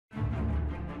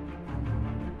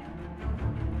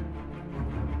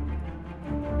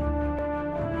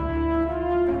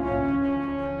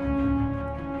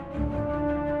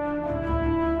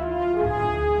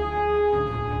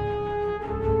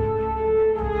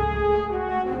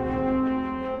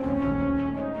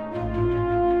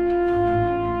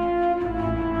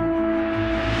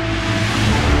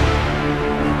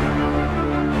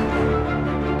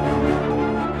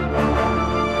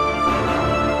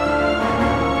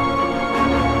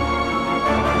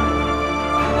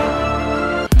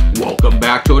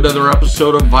back to another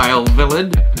episode of Vile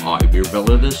Villain. I'm your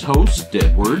villainous host,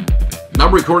 Edward. And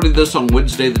I'm recording this on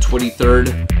Wednesday the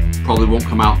 23rd. Probably won't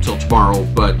come out till tomorrow,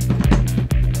 but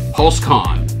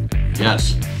PulseCon.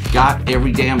 Yes, got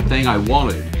every damn thing I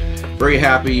wanted. Very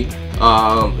happy.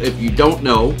 If you don't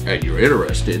know, and you're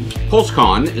interested,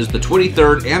 PulseCon is the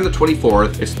 23rd and the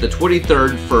 24th. It's the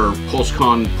 23rd for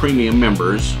PulseCon Premium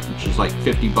members, which is like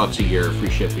 $50 a year, free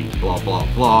shipping, blah, blah,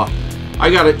 blah. I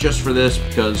got it just for this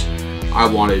because I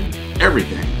wanted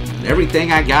everything.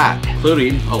 Everything I got,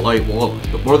 including a light wallet.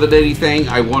 But more than anything,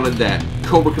 I wanted that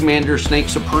Cobra Commander Snake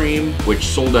Supreme, which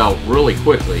sold out really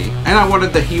quickly. And I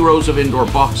wanted the Heroes of Endor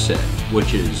box set,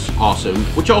 which is awesome,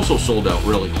 which also sold out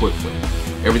really quickly.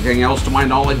 Everything else, to my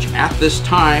knowledge, at this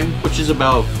time, which is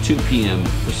about 2 p.m.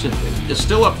 Pacific, is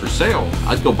still up for sale.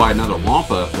 I'd go buy another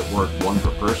Wampa if it weren't one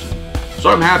per person. So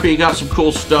I'm happy, got some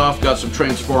cool stuff, got some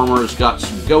Transformers, got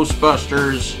some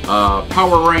Ghostbusters,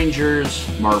 Power Rangers,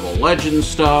 Marvel Legends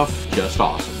stuff, just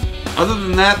awesome. Other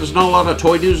than that, there's not a lot of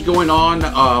toy news going on.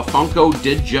 Funko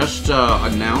did just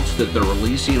announce that they're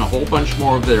releasing a whole bunch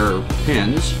more of their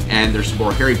pins, and there's some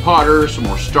more Harry Potter, some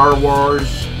more Star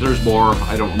Wars, there's more,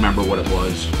 I don't remember what it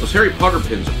was. Those Harry Potter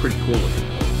pins are pretty cool looking.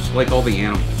 It's like all the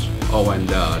animals. Oh, and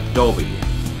Doobie.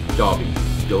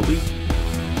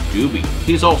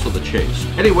 He's also the Chase.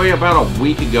 Anyway, about a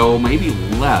week ago, maybe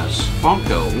less,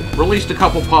 Funko released a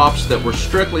couple pops that were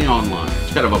strictly online.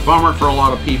 It's kind of a bummer for a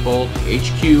lot of people.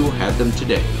 HQ had them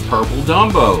today. Purple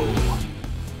Dumbo.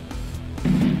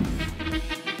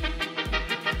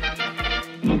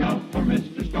 Look out for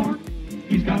Mr. Stork.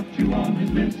 He's got you on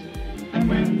his list. And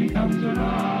when he comes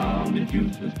around, it's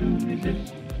useless to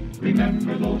resist.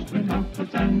 Remember those twin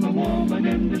couplets and the woman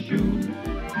in the shoe.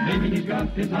 Maybe he's got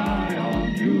his eye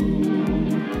on you.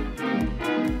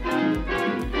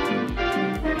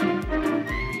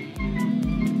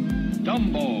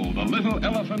 Dumbo, the little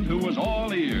elephant who was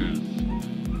all ears.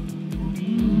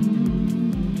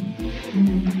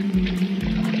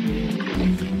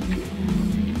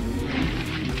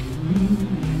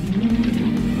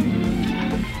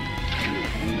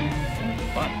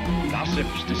 But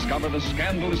gossips discover the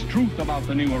scandalous truth about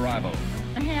the new arrival.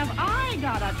 Have I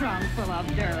got a trunk full of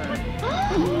dirt?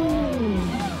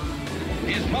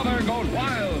 His mother goes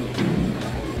wild.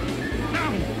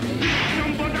 Down!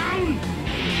 Dumbo down!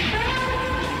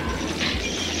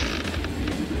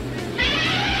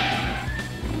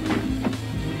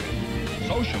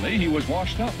 Socially, he was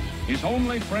washed up. His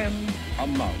only friend, a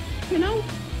mouse. You know,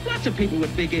 lots of people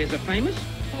with big ears are famous.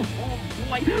 Oh,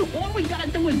 boy, all we gotta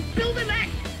do is build an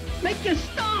act. Make you a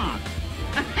star.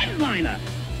 A headliner.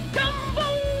 Dumbo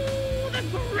the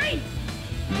Great!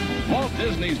 Walt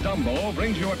Disney's Dumbo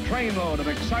brings you a trainload of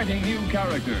exciting new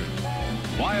characters.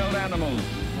 Wild animals,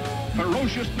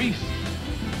 ferocious beasts,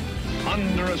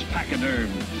 ponderous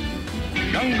pachyderms,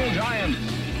 jungle giants.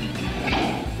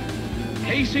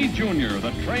 Casey Jr.,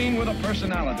 the train with a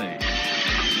personality.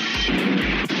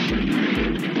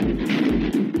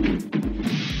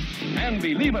 And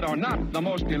believe it or not, the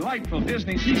most delightful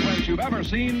Disney sequence you've ever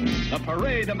seen, the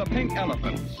Parade of the Pink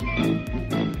Elephants.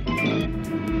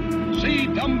 See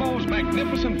Dumbo's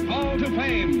magnificent fall to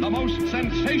fame, the most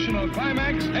sensational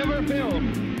climax ever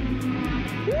filmed.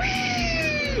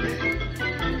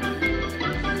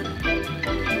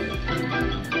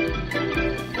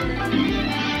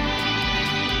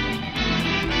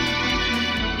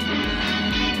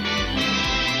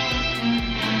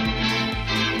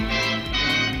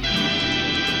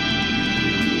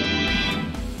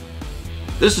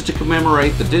 This is to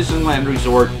commemorate the Disneyland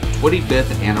Resort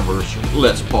 25th anniversary.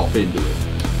 Let's pop into it.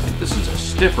 This is a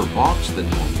stiffer box than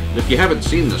normal. If you haven't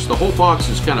seen this, the whole box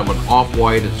is kind of an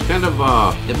off-white. It's kind of,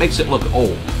 it makes it look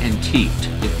old, antiqued,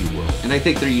 if you will. And I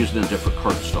think they're using a different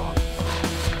cardstock.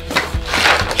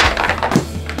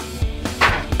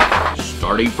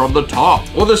 Starting from the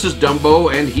top. Well, this is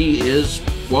Dumbo, and he is,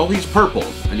 well, he's purple.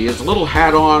 And he has a little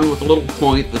hat on with a little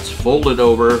point that's folded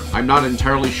over. I'm not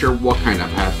entirely sure what kind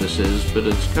of hat this is, but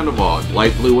it's kind of odd.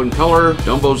 Light blue in color.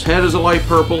 Dumbo's head is a light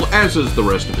purple, as is the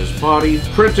rest of his body.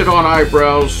 Printed on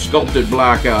eyebrows, sculpted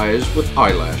black eyes with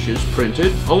eyelashes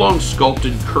printed, a long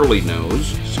sculpted curly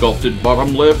nose, sculpted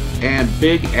bottom lip, and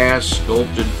big-ass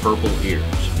sculpted purple ears.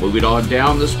 Moving on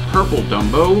down, this purple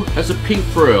Dumbo has a pink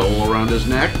frill around his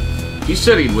neck. He's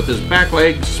sitting with his back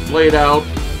legs splayed out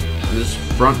and his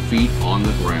front feet on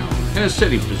the ground. And his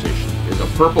sitting position is a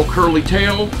purple curly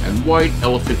tail and white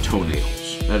elephant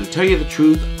toenails. Now, to tell you the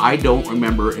truth, I don't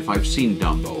remember if I've seen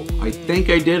Dumbo. I think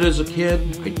I did as a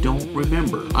kid. I don't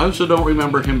remember. I also don't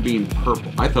remember him being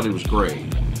purple. I thought he was gray,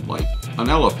 like an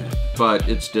elephant. but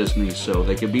it's Disney, so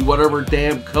they can be whatever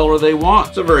damn color they want.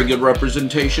 It's a very good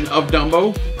representation of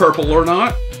Dumbo, purple or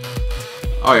not.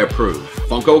 I approve.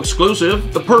 Funko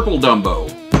exclusive, the purple Dumbo.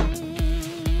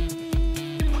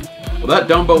 Well, that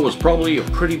Dumbo was probably a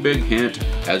pretty big hint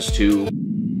as to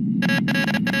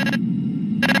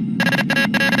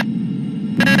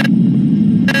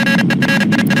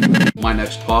my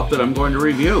next pop that I'm going to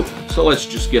review. So let's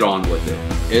just get on with it.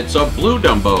 It's a blue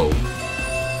Dumbo.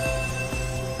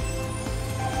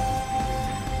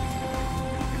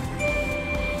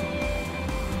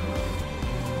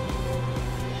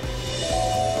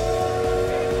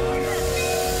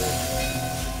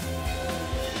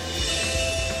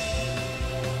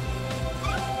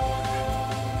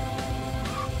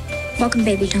 Welcome,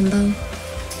 baby Dumbo.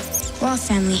 We're all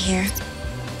family here,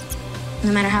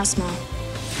 no matter how small.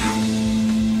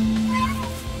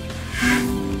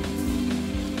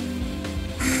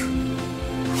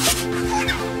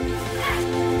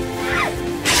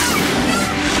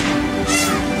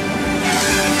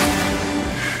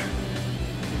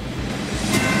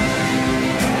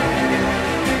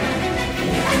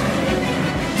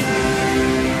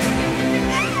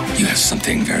 You have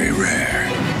something very rare.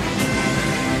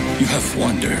 You have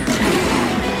wonder.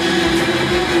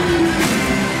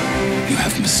 You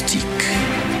have mystique.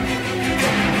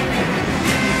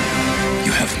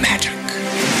 You have magic.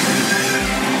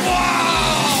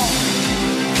 Wow!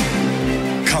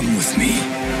 Come with me.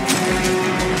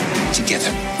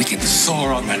 Together, we can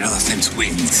soar on that elephant's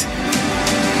wings.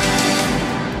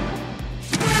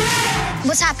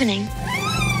 What's happening?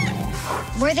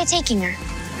 Where are they taking her?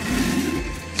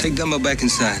 Take Dumbo back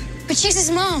inside. But she's his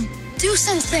mom. Do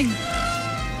something.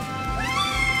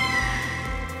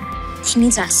 He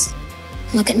needs us.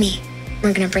 Look at me.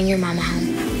 We're gonna bring your mama home.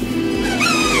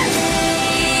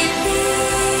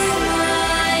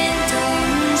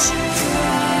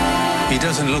 He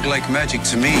doesn't look like magic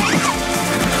to me.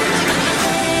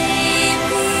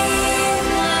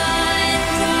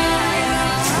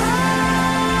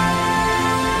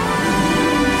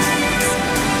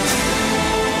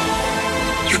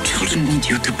 Your children need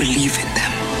you to believe in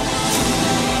them.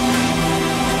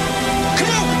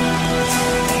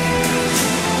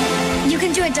 You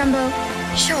can do it, Dumbo.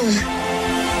 Show him.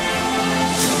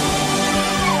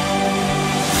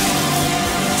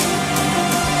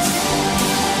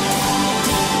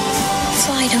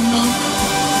 Fly, Dumbo.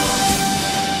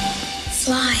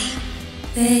 Fly.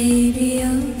 Baby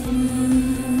of mine.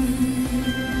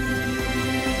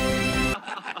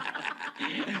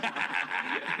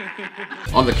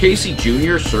 On the Casey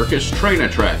Jr. Circus train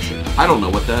attraction. I don't know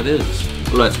what that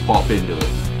is. Let's pop into it.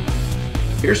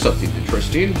 Here's something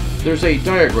interesting. There's a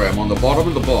diagram on the bottom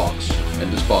of the box,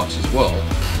 and this box as well,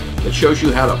 that shows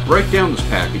you how to break down this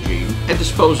packaging and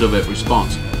dispose of it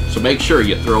responsibly. So make sure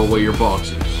you throw away your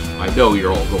boxes. I know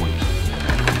you're all going to.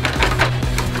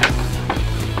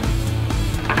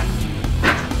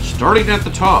 Starting at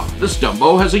the top, this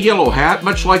Dumbo has a yellow hat,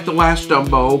 much like the last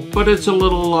Dumbo, but it's a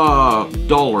little,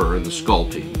 duller in the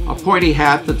sculpting. A pointy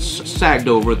hat that's sagged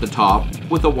over at the top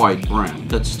with a wide brim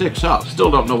that sticks up.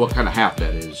 Still don't know what kind of hat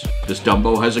that is. This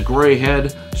Dumbo has a gray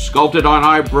head, sculpted on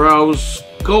eyebrows,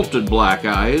 sculpted black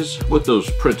eyes with those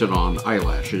printed on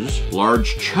eyelashes,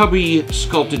 large chubby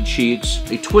sculpted cheeks,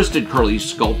 a twisted curly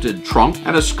sculpted trunk,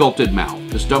 and a sculpted mouth.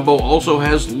 This Dumbo also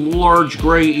has large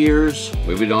gray ears.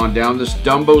 Moving on down, this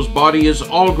Dumbo's body is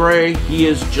all gray. He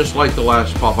is just like the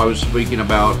last pop I was speaking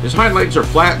about. His hind legs are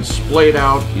flat and splayed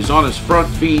out. He's on his front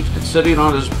feet and sitting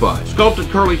on his butt. Sculpted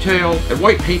curly tail and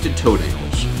white painted toenails.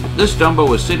 This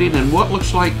Dumbo is sitting in what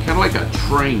looks like kind of like a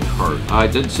train cart. I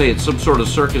did say it's some sort of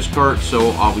circus cart, so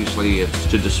obviously it's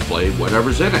to display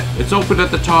whatever's in it. It's open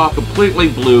at the top, completely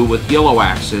blue with yellow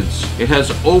accents. It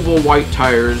has oval white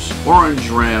tires, orange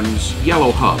rims,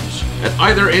 yellow hubs. At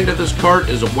either end of this cart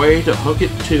is a way to hook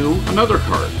it to another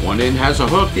cart. One end has a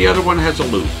hook, the other one has a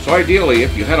loop. So ideally,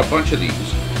 if you had a bunch of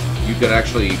these, you could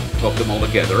actually hook them all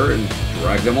together and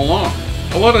drag them along.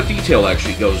 A lot of detail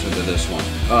actually goes into this one.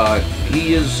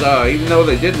 He is, even though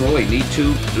they didn't really need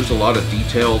to, there's a lot of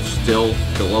detail still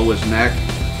below his neck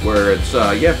where it's,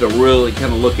 you have to really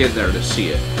kind of look in there to see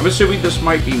it. I'm assuming this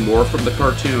might be more from the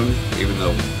cartoon, even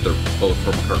though they're both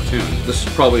from a cartoon. This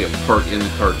is probably a part in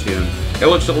the cartoon. It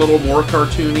looks a little more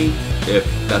cartoony, if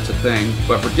that's a thing.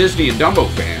 But for Disney and Dumbo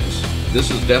fans,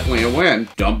 this is definitely a win.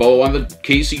 Dumbo on the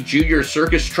Casey Jr.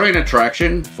 Circus train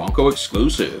attraction, Funko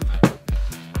exclusive.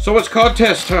 So it's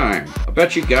contest time. I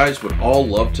bet you guys would all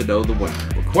love to know the winner.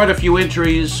 With quite a few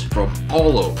entries from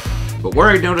all over. But where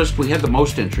I noticed we had the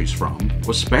most entries from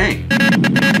was Spain.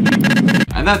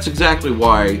 And that's exactly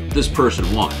why this person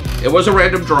won. It was a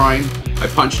random drawing. I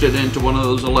punched it into one of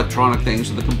those electronic things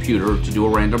in the computer to do a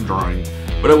random drawing,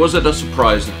 but it wasn't a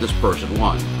surprise that this person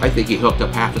won. I think he hooked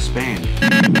up half a span.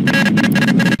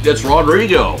 It's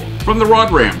Rodrigo from the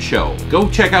Rod Ram Show. Go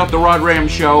check out the Rod Ram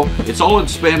Show. It's all in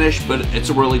Spanish, but it's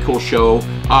a really cool show.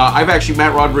 I've actually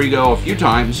met Rodrigo a few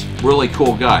times. Really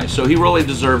cool guy, so he really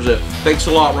deserves it. Thanks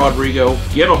a lot, Rodrigo.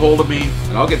 Get a hold of me,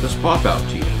 and I'll get this pop out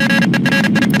to you.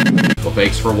 Well,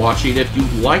 thanks for watching. If you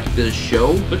like this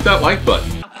show, click that like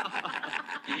button.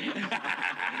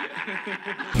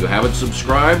 If you haven't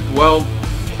subscribed, well,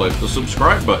 click the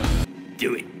subscribe button.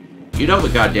 Do it. You know the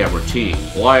goddamn routine.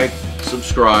 Like,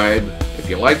 subscribe. If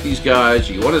you like these guys,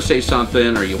 you want to say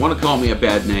something, or you want to call me a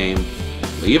bad name,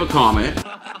 leave a comment.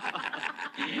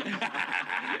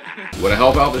 You want to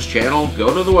help out this channel?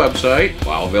 Go to the website,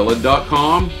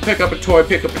 wildvillain.com. Pick up a toy,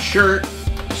 pick up a shirt.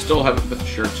 I still haven't put the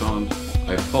shirts on.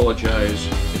 I apologize.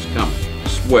 It's coming. I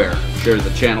swear. Share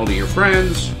the channel to your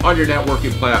friends, on your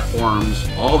networking platforms,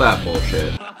 all that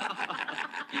bullshit.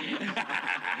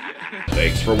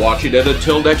 Thanks for watching, and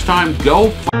until next time, go